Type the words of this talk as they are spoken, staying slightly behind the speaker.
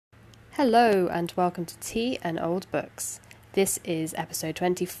Hello and welcome to Tea and Old Books. This is episode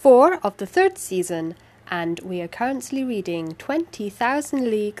 24 of the third season, and we are currently reading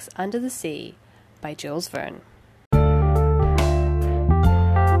 20,000 Leagues Under the Sea by Jules Verne.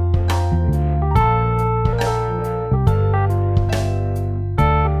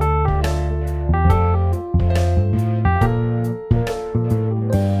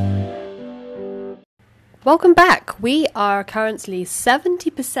 Welcome back. We are currently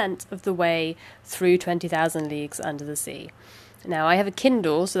 70% of the way through 20,000 Leagues Under the Sea. Now, I have a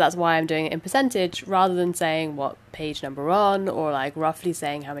Kindle, so that's why I'm doing it in percentage rather than saying what page number we're on or like roughly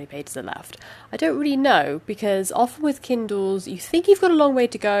saying how many pages are left. I don't really know because often with Kindles, you think you've got a long way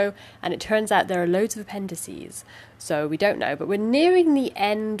to go and it turns out there are loads of appendices. So we don't know, but we're nearing the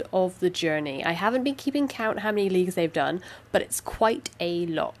end of the journey. I haven't been keeping count how many leagues they've done, but it's quite a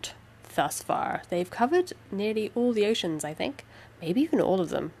lot. Thus far. They've covered nearly all the oceans, I think. Maybe even all of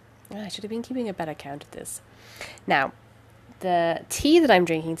them. I should have been keeping a better count of this. Now, the tea that I'm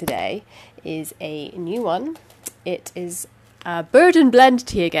drinking today is a new one. It is a Bird and Blend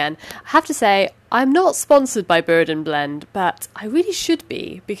tea again. I have to say, I'm not sponsored by Bird and Blend, but I really should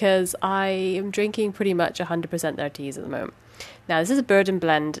be because I am drinking pretty much 100% their teas at the moment. Now, this is a Bird and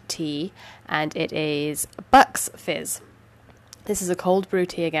Blend tea, and it is Buck's Fizz. This is a cold brew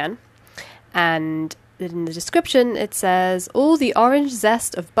tea again. And in the description it says, all the orange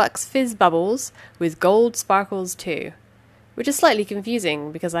zest of Buck's Fizz bubbles with gold sparkles too. Which is slightly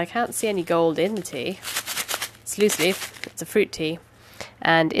confusing because I can't see any gold in the tea. It's loose leaf, it's a fruit tea.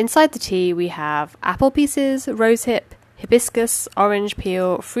 And inside the tea we have apple pieces, rosehip, hibiscus, orange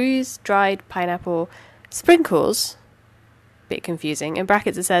peel, freeze-dried pineapple, sprinkles, bit confusing, in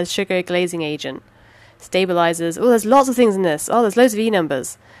brackets it says sugar glazing agent, stabilizers, oh there's lots of things in this, oh there's loads of E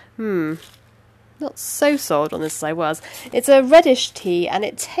numbers. Not so sold on this as I was. It's a reddish tea and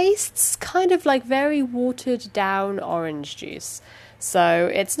it tastes kind of like very watered down orange juice. So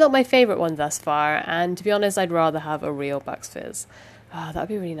it's not my favourite one thus far, and to be honest I'd rather have a real Buck's Fizz. That would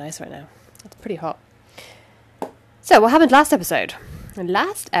be really nice right now. It's pretty hot. So what happened last episode? The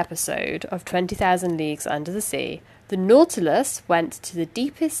last episode of 20,000 Leagues Under the Sea, the Nautilus went to the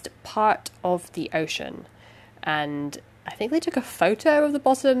deepest part of the ocean, and I think they took a photo of the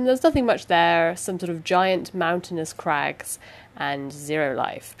bottom. There's nothing much there, some sort of giant mountainous crags and zero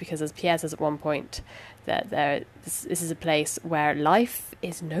life, because as Pierre says at one point, that this is a place where life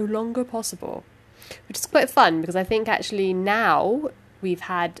is no longer possible, which is quite fun because I think actually now we've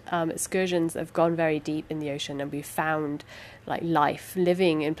had excursions that have gone very deep in the ocean and we've found like life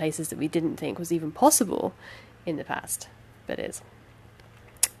living in places that we didn't think was even possible in the past, but is.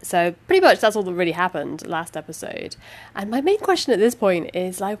 So pretty much that's all that really happened last episode. And my main question at this point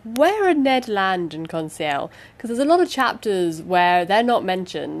is like, where are Ned Land and Conseil? Because there's a lot of chapters where they're not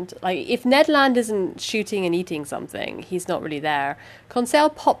mentioned. Like if Ned Land isn't shooting and eating something, he's not really there.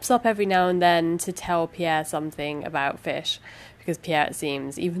 Conseil pops up every now and then to tell Pierre something about fish, because Pierre, it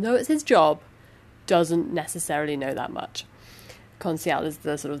seems, even though it's his job, doesn't necessarily know that much. Conseil is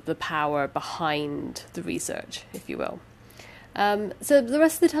the sort of the power behind the research, if you will. So the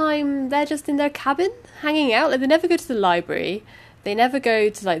rest of the time they're just in their cabin hanging out. Like they never go to the library, they never go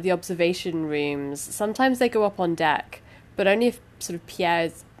to like the observation rooms. Sometimes they go up on deck, but only if sort of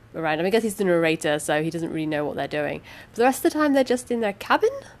Pierre's around. I guess he's the narrator, so he doesn't really know what they're doing. But the rest of the time they're just in their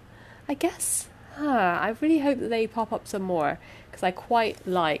cabin, I guess. I really hope that they pop up some more, because I quite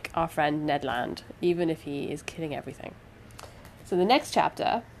like our friend Ned Land, even if he is killing everything. So the next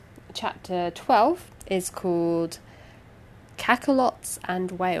chapter, chapter 12, is called Cachalots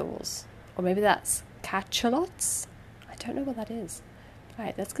and Whales, or maybe that's Cachalots? I don't know what that is.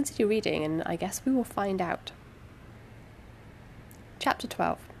 Alright, let's continue reading and I guess we will find out. Chapter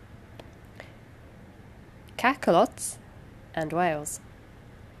 12. Cachalots and Whales.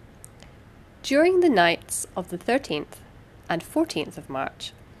 During the nights of the 13th and 14th of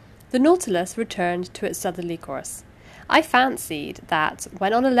March, the Nautilus returned to its southerly course. I fancied that,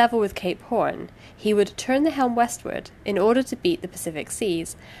 when on a level with Cape Horn, he would turn the helm westward in order to beat the Pacific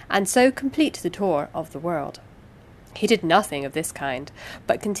seas, and so complete the tour of the world. He did nothing of this kind,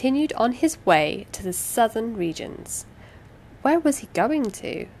 but continued on his way to the southern regions. Where was he going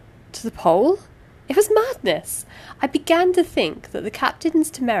to? To the pole? It was madness! I began to think that the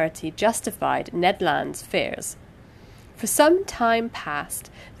captain's temerity justified Ned Land's fears. For some time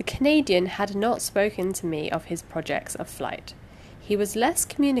past, the Canadian had not spoken to me of his projects of flight. He was less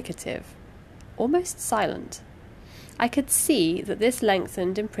communicative, almost silent. I could see that this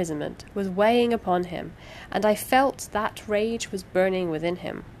lengthened imprisonment was weighing upon him, and I felt that rage was burning within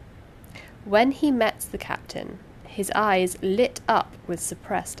him. When he met the captain, his eyes lit up with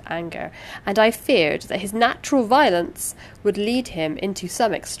suppressed anger, and I feared that his natural violence would lead him into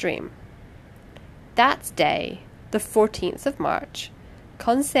some extreme. That day, the 14th of March,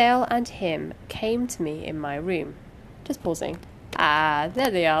 Conseil and him came to me in my room. Just pausing. Ah,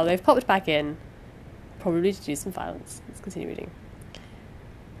 there they are. They've popped back in. Probably to do some violence. Let's continue reading.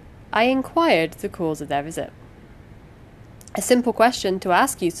 I inquired the cause of their visit. "A simple question to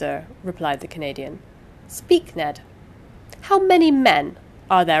ask you, sir," replied the Canadian. "Speak, Ned. How many men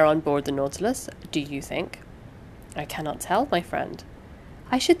are there on board the Nautilus, do you think?" "I cannot tell, my friend.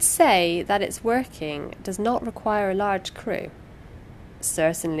 I should say that its working does not require a large crew.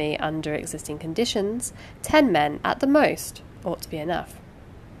 Certainly, under existing conditions, 10 men at the most ought to be enough."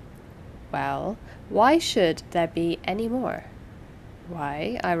 "Well, why should there be any more?"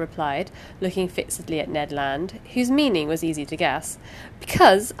 "Why," I replied, looking fixedly at Ned Land, whose meaning was easy to guess,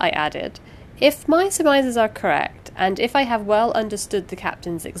 "because," I added, "if my surmises are correct, and if I have well understood the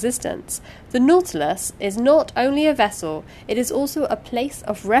captain's existence, the Nautilus is not only a vessel, it is also a place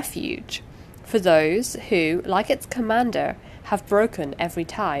of refuge for those who, like its commander, have broken every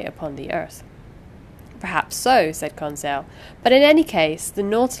tie upon the earth." "Perhaps so," said Conseil, "but in any case the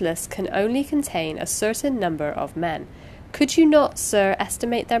Nautilus can only contain a certain number of men. Could you not, sir,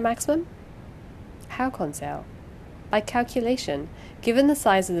 estimate their maximum?" "How, Conseil?" "By calculation, given the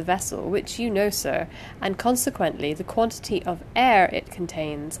size of the vessel, which you know, sir, and consequently the quantity of air it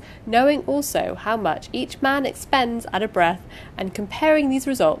contains, knowing also how much each man expends at a breath, and comparing these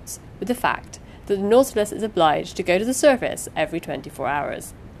results with the fact that the Nautilus is obliged to go to the surface every 24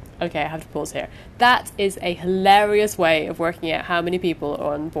 hours. Okay, I have to pause here. That is a hilarious way of working out how many people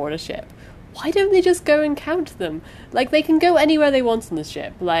are on board a ship. Why don't they just go and count them? Like, they can go anywhere they want on the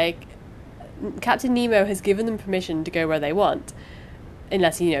ship. Like, Captain Nemo has given them permission to go where they want.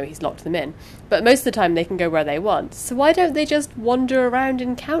 Unless, he's locked them in. But most of the time they can go where they want. So why don't they just wander around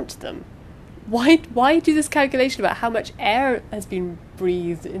and count them? Why do this calculation about how much air has been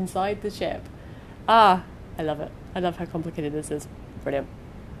breathed inside the ship? I love it. I love how complicated this is. Brilliant.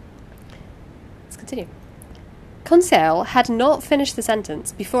 Let's continue. Conseil had not finished the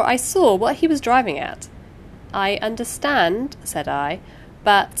sentence before I saw what he was driving at. "I understand," said I,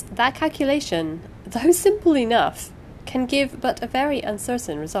 "but that calculation, though simple enough, can give but a very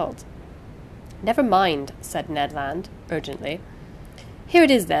uncertain result." "Never mind," said Ned Land, urgently. "Here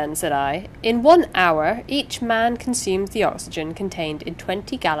it is then," said I. "In 1 hour, each man consumes the oxygen contained in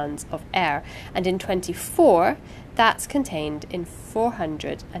 20 gallons of air, and in 24, that's contained in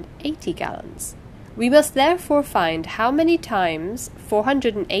 480 gallons. We must therefore find how many times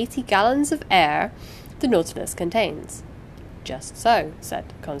 480 gallons of air the Nautilus contains." "Just so," said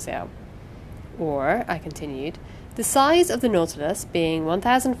Conseil. "Or," I continued, "the size of the Nautilus being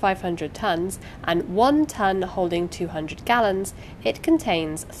 1,500 tons, and 1 ton holding 200 gallons, it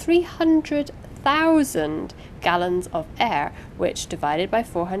contains 300,000 gallons of air, which, divided by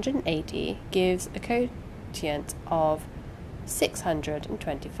 480, gives a quotient of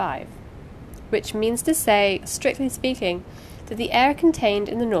 625. Which means to say, strictly speaking, that the air contained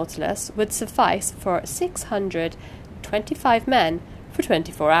in the Nautilus would suffice for 625 men for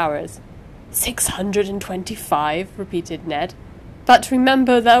 24 hours. 625, repeated Ned. "But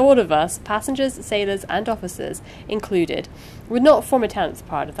remember that all of us, passengers, sailors, and officers included, would not form a tenth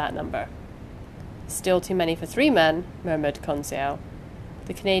part of that number." "Still too many for 3 men," murmured Conseil.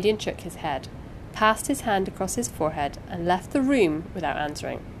 The Canadian shook his head, passed his hand across his forehead, and left the room without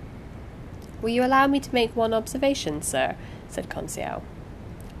answering. "Will you allow me to make one observation, sir?" said Conseil.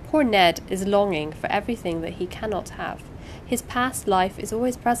 "Poor Ned is longing for everything that he cannot have. His past life is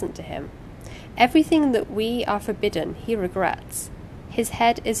always present to him. Everything that we are forbidden he regrets. His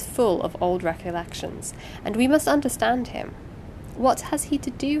head is full of old recollections, and we must understand him. What has he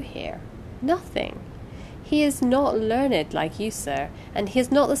to do here? Nothing. He is not learned like you, sir, and he has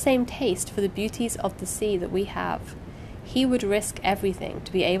not the same taste for the beauties of the sea that we have. He would risk everything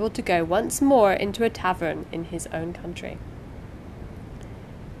to be able to go once more into a tavern in his own country."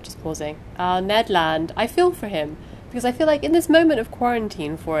 Just pausing. Ned Land, I feel for him, because I feel like in this moment of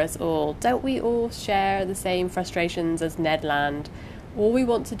quarantine for us all, don't we all share the same frustrations as Ned Land? All we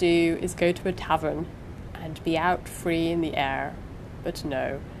want to do is go to a tavern and be out free in the air. But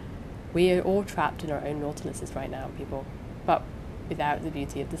no, we are all trapped in our own Nautiluses right now, people, but without the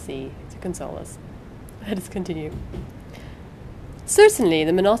beauty of the sea to console us. Let us continue. Certainly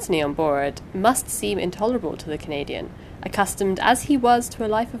the monotony on board must seem intolerable to the Canadian, accustomed as he was to a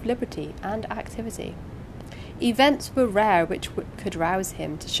life of liberty and activity. Events were rare which could rouse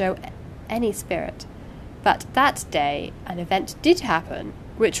him to show any spirit, but that day an event did happen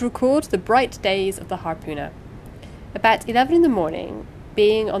which recalled the bright days of the harpooner. About 11 in the morning,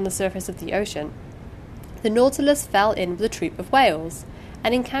 being on the surface of the ocean, the Nautilus fell in with a troop of whales,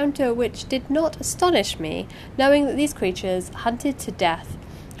 an encounter which did not astonish me, knowing that these creatures, hunted to death,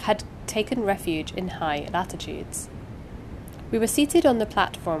 had taken refuge in high latitudes. We were seated on the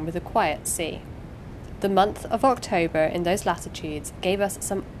platform with a quiet sea. The month of October in those latitudes gave us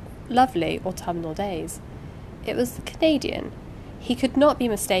some lovely autumnal days. It was the Canadian, he could not be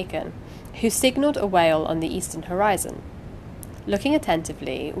mistaken, who signalled a whale on the eastern horizon. Looking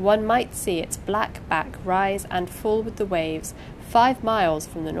attentively, one might see its black back rise and fall with the waves 5 miles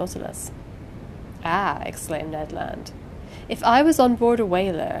from the Nautilus. "Ah," exclaimed Ned Land. "If I was on board a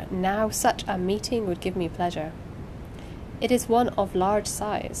whaler, now such a meeting would give me pleasure. It is one of large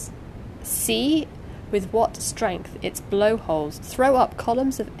size. See with what strength its blowholes throw up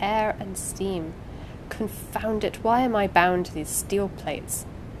columns of air and steam. Confound it, why am I bound to these steel plates?"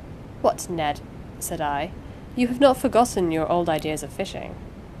 "What, Ned?" said I. "You have not forgotten your old ideas of fishing."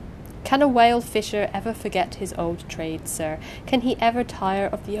 "Can a whale fisher ever forget his old trade, sir? Can he ever tire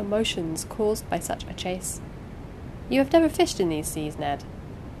of the emotions caused by such a chase?" "You have never fished in these seas, Ned?"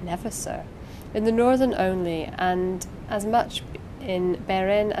 "Never, sir. In the northern only, and as much in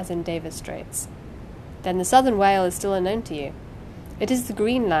Behring as in Davis Straits." "Then the southern whale is still unknown to you?" "It is the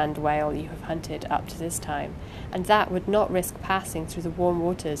Greenland whale you have hunted up to this time, and that would not risk passing through the warm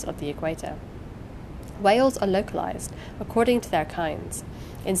waters of the equator. Whales are localized, according to their kinds,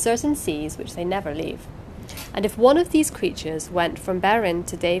 in certain seas which they never leave. And if one of these creatures went from Behring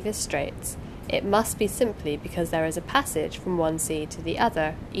to Davis Straits, it must be simply because there is a passage from one sea to the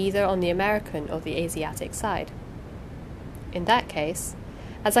other, either on the American or the Asiatic side. In that case,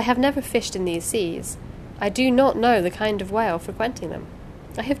 as I have never fished in these seas, I do not know the kind of whale frequenting them.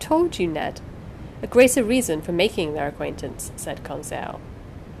 I have told you, Ned. A greater reason for making their acquaintance," said Conseil.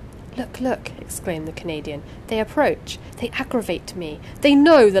 "Look, look," exclaimed the Canadian. "They approach. They aggravate me. They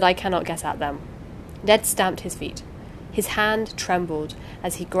know that I cannot get at them." Ned stamped his feet. His hand trembled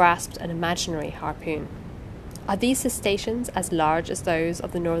as he grasped an imaginary harpoon. "Are these cetaceans as large as those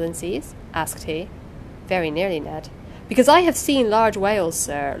of the northern seas?" asked he. "Very nearly, Ned. Because I have seen large whales,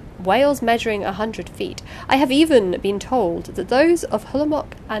 sir, whales measuring 100 feet. I have even been told that those of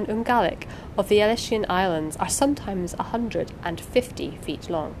Hullamock and Umgallick of the Aleutian Islands are sometimes 150 feet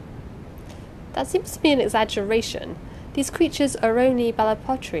long." "That seems to be an exaggeration. These creatures are only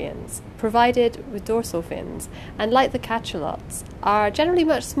balapotrians, provided with dorsal fins, and like the cachalots, are generally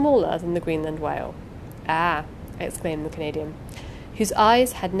much smaller than the Greenland whale." "Ah," exclaimed the Canadian, whose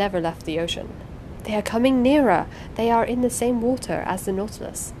eyes had never left the ocean. "They are coming nearer. They are in the same water as the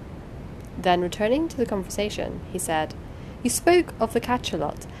Nautilus." Then, returning to the conversation, he said, "You spoke of the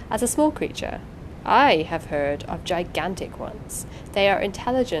cachalot as a small creature. I have heard of gigantic ones. They are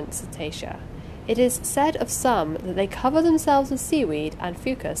intelligent cetacea. It is said of some that they cover themselves with seaweed and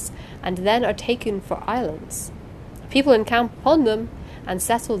fucus, and then are taken for islands. People encamp upon them, and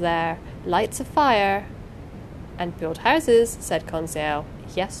settle there, lights a fire, and build houses," said Conseil.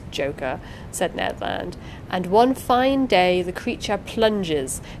 "Yes, joker," said Ned Land. "And one fine day the creature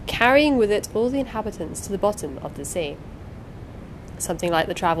plunges, carrying with it all the inhabitants to the bottom of the sea." "Something like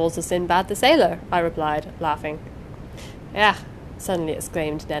the travels of Sinbad the Sailor," I replied, laughing. "Ah!" suddenly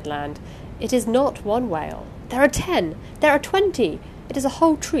exclaimed Ned Land. "It is not one whale. There are 10. There are 20. It is a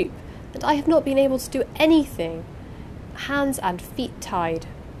whole troop, and I have not been able to do anything. Hands and feet tied."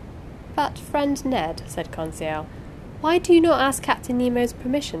 "But, friend Ned," said Conseil, "why do you not ask Captain Nemo's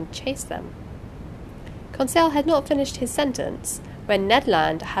permission to chase them?" Conseil had not finished his sentence when Ned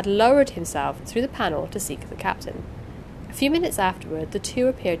Land had lowered himself through the panel to seek the captain. A few minutes afterward, the two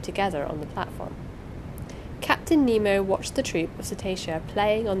appeared together on the platform. Captain Nemo watched the troop of cetacea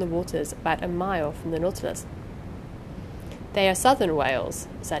playing on the waters about a mile from the Nautilus. "They are southern whales,"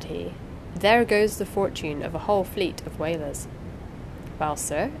 said he. "There goes the fortune of a whole fleet of whalers." "Well,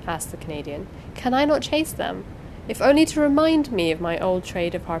 sir," asked the Canadian, "can I not chase them, if only to remind me of my old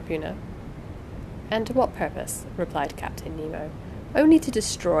trade of harpooner?" "And to what purpose?" replied Captain Nemo. "Only to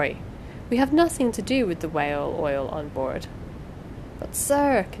destroy. We have nothing to do with the whale oil on board." "But,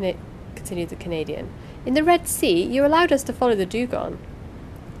 sir," continued the Canadian, "in the Red Sea you allowed us to follow the dugong."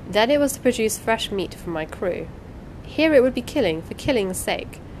 "Then it was to produce fresh meat for my crew. Here it would be killing for killing's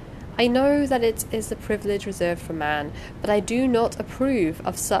sake. I know that it is a privilege reserved for man, but I do not approve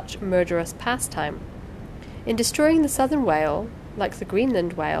of such murderous pastime. In destroying the southern whale, like the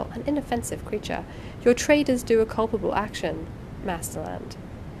Greenland whale, an inoffensive creature, your traders do a culpable action, Master Land.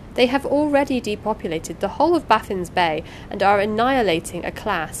 They have already depopulated the whole of Baffin's Bay and are annihilating a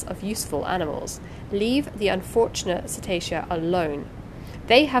class of useful animals. Leave the unfortunate cetacea alone.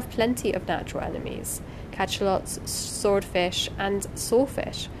 They have plenty of natural enemies. cachalots, swordfish, and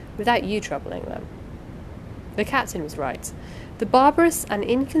sawfish without you troubling them. The captain was right. The barbarous and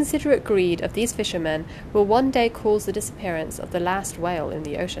inconsiderate greed of these fishermen will one day cause the disappearance of the last whale in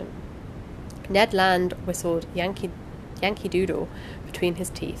the ocean. Ned Land whistled Yankee Doodle between his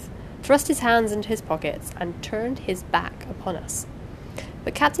teeth, thrust his hands into his pockets, and turned his back upon us.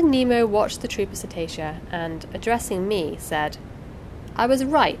 But Captain Nemo watched the troop of cetacea and, addressing me, said, "I was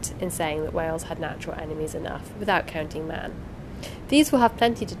right in saying that whales had natural enemies enough, without counting man. These will have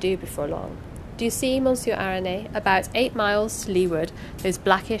plenty to do before long. Do you see, Monsieur Aranet, about 8 miles to leeward, those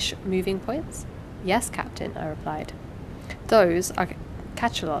blackish moving points?" "Yes, Captain," I replied. "Those are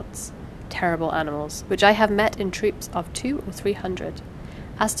cachalots, terrible animals, which I have met in troops of 200 or 300.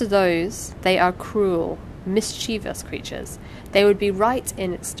 As to those, they are cruel, mischievous creatures. They would be right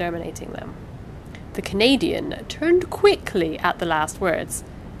in exterminating them." The Canadian turned quickly at the last words.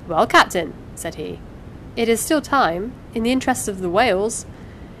 "Well, Captain," said he, "it is still time, in the interests of the whales.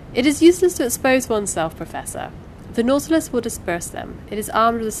 It is useless to expose oneself, Professor. The Nautilus will disperse them. It is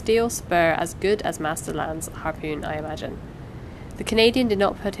armed with a steel spur as good as Master Land's harpoon, I imagine." The Canadian did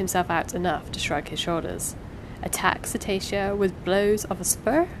not put himself out enough to shrug his shoulders. Attack cetacea with blows of a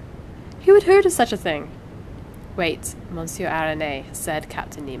spur? Who had heard of such a thing? "Wait, Monsieur Aranet," said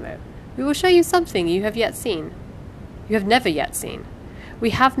Captain Nemo. "We will show you something you have never yet seen.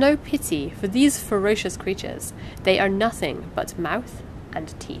 We have no pity for these ferocious creatures. They are nothing but mouth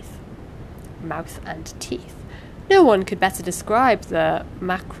and teeth." Mouth and teeth. No one could better describe the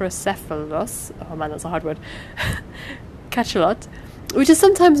macrocephalus, oh man, that's a hard word, cachalot, which is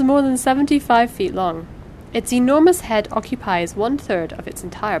sometimes more than 75 feet long. Its enormous head occupies 1/3 of its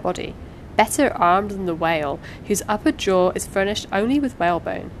entire body, better armed than the whale, whose upper jaw is furnished only with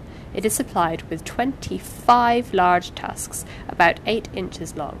whalebone. It is supplied with 25 large tusks, about 8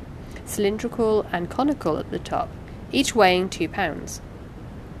 inches long, cylindrical and conical at the top, each weighing 2 pounds.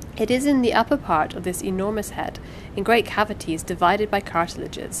 It is in the upper part of this enormous head, in great cavities divided by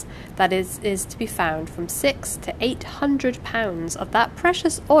cartilages, that is to be found from 600 to 800 pounds of that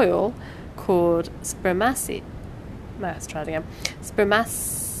precious oil called spermaceti.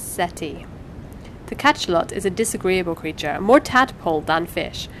 The cachalot is a disagreeable creature, more tadpole than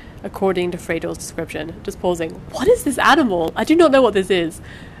fish, according to Fredel's description. Just pausing. What is this animal? I do not know what this is.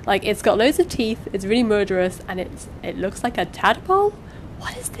 Like, it's got loads of teeth, it's really murderous, and it looks like a tadpole?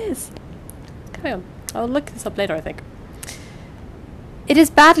 What is this? Carry on. I'll look this up later, I think. It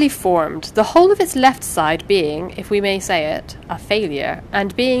is badly formed, the whole of its left side being, if we may say it, a failure,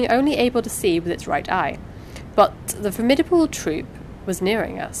 and being only able to see with its right eye. But the formidable troop was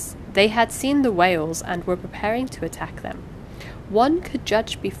nearing us. They had seen the whales and were preparing to attack them. One could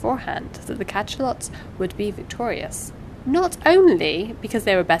judge beforehand that the cachalots would be victorious, not only because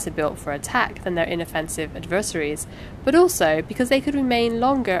they were better built for attack than their inoffensive adversaries, but also because they could remain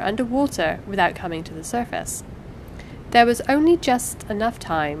longer under water without coming to the surface. There was only just enough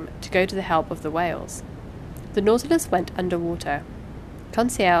time to go to the help of the whales. The Nautilus went under water.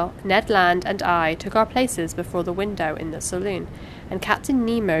 Conseil, Ned Land, and I took our places before the window in the saloon, and Captain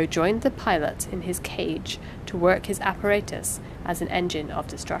Nemo joined the pilot in his cage to work his apparatus as an engine of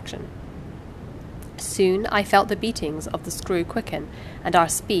destruction. Soon I felt the beatings of the screw quicken, and our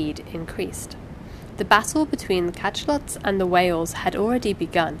speed increased. The battle between the cachalots and the whales had already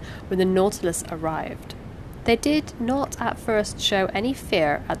begun when the Nautilus arrived. They did not at first show any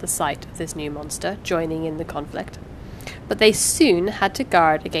fear at the sight of this new monster joining in the conflict, but they soon had to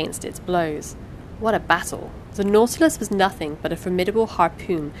guard against its blows. What a battle! The Nautilus was nothing but a formidable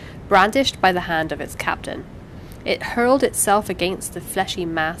harpoon brandished by the hand of its captain. It hurled itself against the fleshy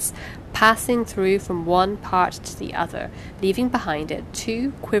mass, passing through from one part to the other, leaving behind it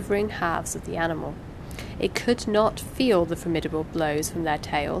 2 quivering halves of the animal. It could not feel the formidable blows from their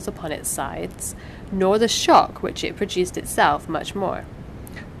tails upon its sides, nor the shock which it produced itself much more.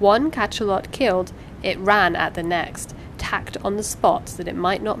 One cachalot killed, it ran at the next, tacked on the spot that it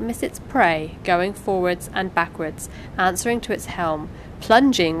might not miss its prey, going forwards and backwards, answering to its helm,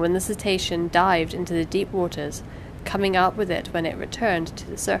 plunging when the cetacean dived into the deep waters, coming up with it when it returned to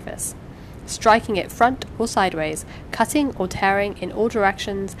the surface, striking it front or sideways, cutting or tearing in all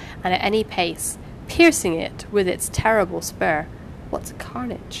directions and at any pace, piercing it with its terrible spur. What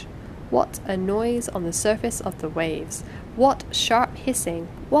carnage! What a noise on the surface of the waves! What sharp hissing!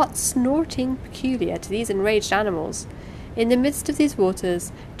 What snorting peculiar to these enraged animals! In the midst of these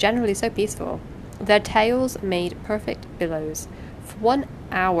waters, generally so peaceful, their tails made perfect billows. For 1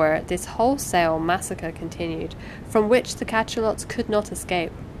 hour this wholesale massacre continued, from which the cachalots could not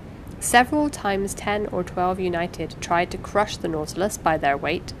escape. Several times 10 or 12 united tried to crush the Nautilus by their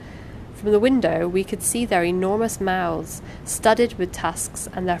weight. From the window we could see their enormous mouths, studded with tusks,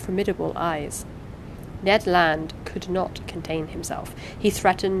 and their formidable eyes. Ned Land could not contain himself. He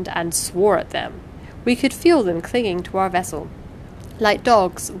threatened and swore at them. We could feel them clinging to our vessel, like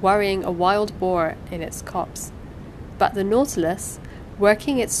dogs worrying a wild boar in its copse. But the Nautilus,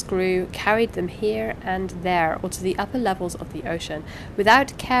 working its screw, carried them here and there or to the upper levels of the ocean,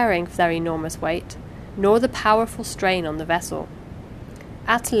 without caring for their enormous weight, nor the powerful strain on the vessel.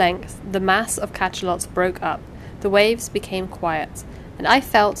 At length the mass of cachalots broke up, the waves became quiet, and I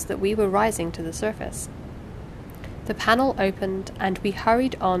felt that we were rising to the surface. The panel opened, and we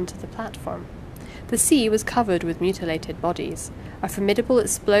hurried on to the platform. The sea was covered with mutilated bodies. A formidable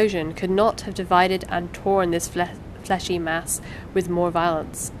explosion could not have divided and torn this fleshy mass with more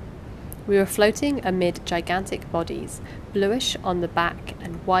violence. We were floating amid gigantic bodies, bluish on the back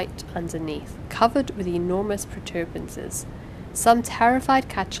and white underneath, covered with enormous protuberances. Some terrified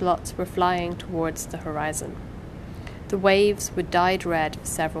cachalots were flying towards the horizon. The waves were dyed red for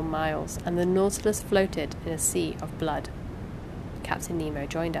several miles, and the Nautilus floated in a sea of blood. Captain Nemo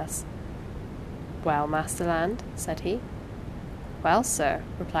joined us. "Well, Master Land," said he. "Well, sir,"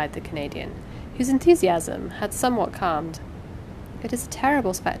 replied the Canadian, whose enthusiasm had somewhat calmed. "It is a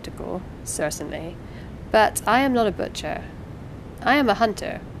terrible spectacle, certainly, but I am not a butcher. I am a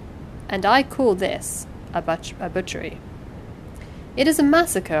hunter, and I call this a butchery." "It is a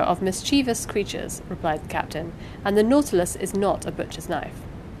massacre of mischievous creatures," replied the captain, "and the Nautilus is not a butcher's knife."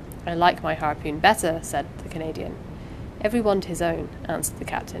 "I like my harpoon better," said the Canadian. "Every one to his own," answered the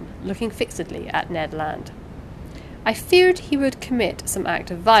captain, looking fixedly at Ned Land. I feared he would commit some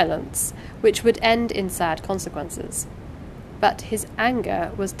act of violence, which would end in sad consequences. But his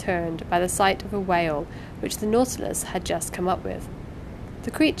anger was turned by the sight of a whale which the Nautilus had just come up with.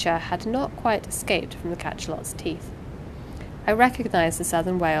 The creature had not quite escaped from the cachalot's teeth. I recognized the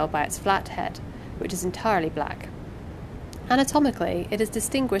southern whale by its flat head, which is entirely black. Anatomically, it is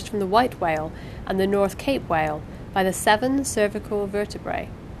distinguished from the white whale and the North Cape whale by the 7 cervical vertebrae,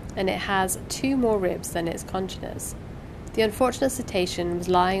 and it has 2 more ribs than its congeners. The unfortunate cetacean was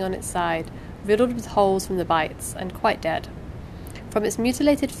lying on its side, riddled with holes from the bites, and quite dead. From its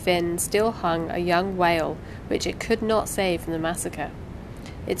mutilated fin still hung a young whale, which it could not save from the massacre.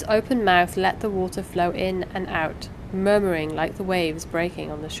 Its open mouth let the water flow in and out, murmuring like the waves breaking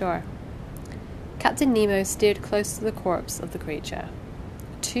on the shore. Captain Nemo steered close to the corpse of the creature.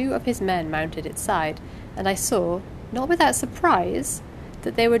 2 of his men mounted its side, and I saw, not without surprise,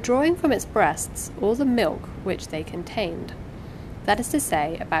 that they were drawing from its breasts all the milk which they contained. That is to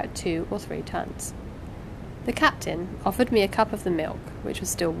say, about 2 or 3 tons. The captain offered me a cup of the milk, which was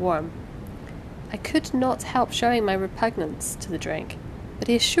still warm. I could not help showing my repugnance to the drink, but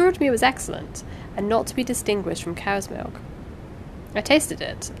he assured me it was excellent, and not to be distinguished from cow's milk. I tasted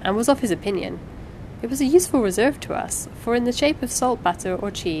it, and was of his opinion. It was a useful reserve to us, for in the shape of salt butter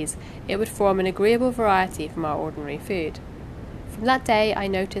or cheese, it would form an agreeable variety from our ordinary food. From that day I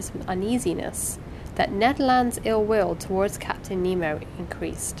noticed with uneasiness that Ned Land's ill will towards Captain Nemo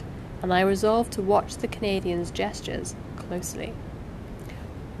increased, and I resolved to watch the Canadian's gestures closely.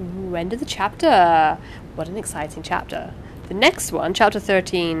 End of the chapter! What an exciting chapter. The next one, chapter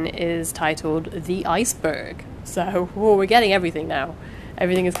 13, is titled The Iceberg. So, we're getting everything now.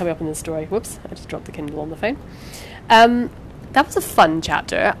 Everything is coming up in this story. Whoops, I just dropped the Kindle on the phone. That was a fun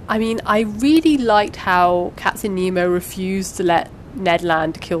chapter. I mean, I really liked how Captain Nemo refused to let Ned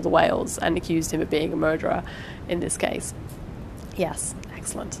Land kill the whales and accused him of being a murderer in this case. Yes,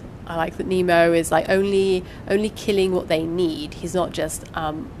 excellent. I like that Nemo is like only killing what they need. He's not just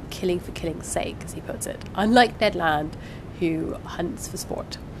killing for killing's sake, as he puts it. Unlike Ned Land, who hunts for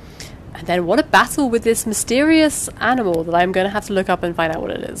sport. And then what a battle with this mysterious animal that I'm going to have to look up and find out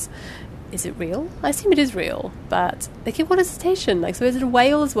what it is. Is it real? I assume it is real, but they give what a cetacean. So is it a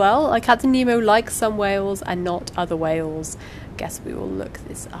whale as well? Like Captain Nemo likes some whales and not other whales. Guess we will look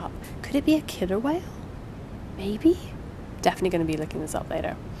this up. Could it be a killer whale? Maybe? Definitely going to be looking this up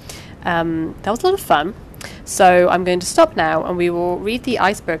later. That was a lot of fun. So I'm going to stop now, and we will read the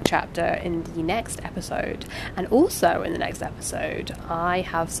iceberg chapter in the next episode. And also in the next episode, I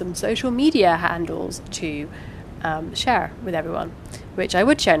have some social media handles to share with everyone, which I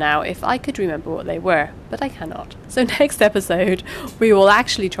would share now if I could remember what they were, but I cannot. So next episode, we will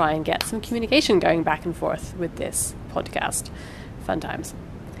actually try and get some communication going back and forth with this podcast. Fun times.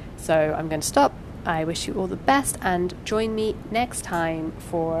 So I'm going to stop. I wish you all the best, and join me next time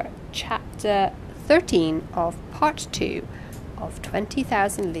for chapter 13 of part 2 of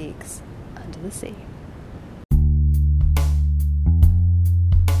 20,000 Leagues Under the Sea.